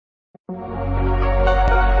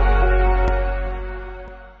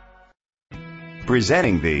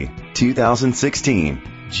Presenting the 2016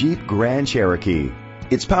 Jeep Grand Cherokee.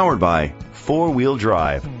 It's powered by four-wheel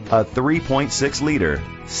drive, a 3.6-liter,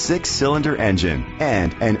 6-cylinder engine,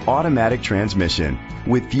 and an automatic transmission.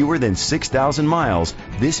 With fewer than 6,000 miles,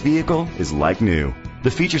 this vehicle is like new.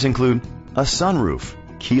 The features include a sunroof,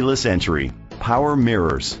 keyless entry, power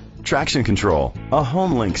mirrors, traction control, a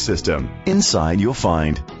home link system. Inside you'll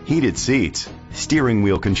find heated seats, steering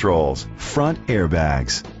wheel controls, front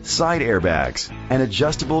airbags, side airbags, an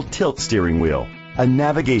adjustable tilt steering wheel, a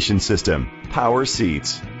navigation system, power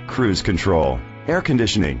seats, cruise control, air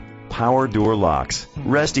conditioning, power door locks.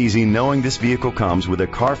 Rest easy knowing this vehicle comes with a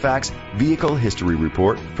Carfax Vehicle History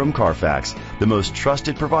Report from Carfax, the most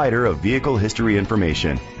trusted provider of vehicle history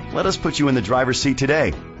information. Let us put you in the driver's seat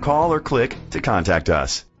today. Call or click to contact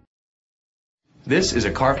us. This is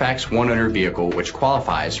a Carfax one-owner vehicle which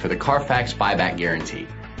qualifies for the Carfax buyback guarantee.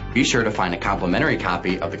 Be sure to find a complimentary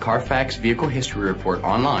copy of the Carfax Vehicle History Report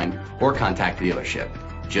online or contact the dealership.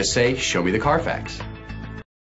 Just say, "Show me the Carfax."